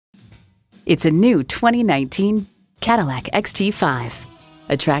It's a new 2019 Cadillac XT5.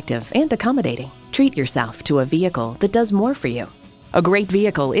 Attractive and accommodating, treat yourself to a vehicle that does more for you. A great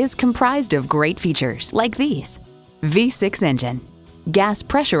vehicle is comprised of great features like these: V6 engine, gas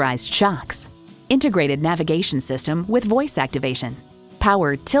pressurized shocks, integrated navigation system with voice activation,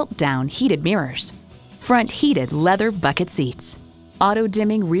 power tilt-down heated mirrors, front heated leather bucket seats,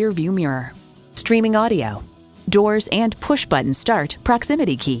 auto-dimming rear view mirror, streaming audio, doors and push-button start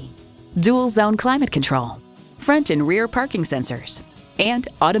proximity key, dual zone climate control, front and rear parking sensors, and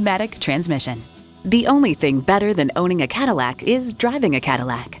automatic transmission. The only thing better than owning a Cadillac is driving a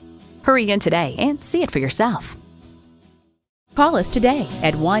Cadillac. Hurry in today and see it for yourself. Call us today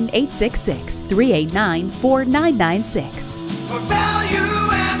at 1-866-389-4996.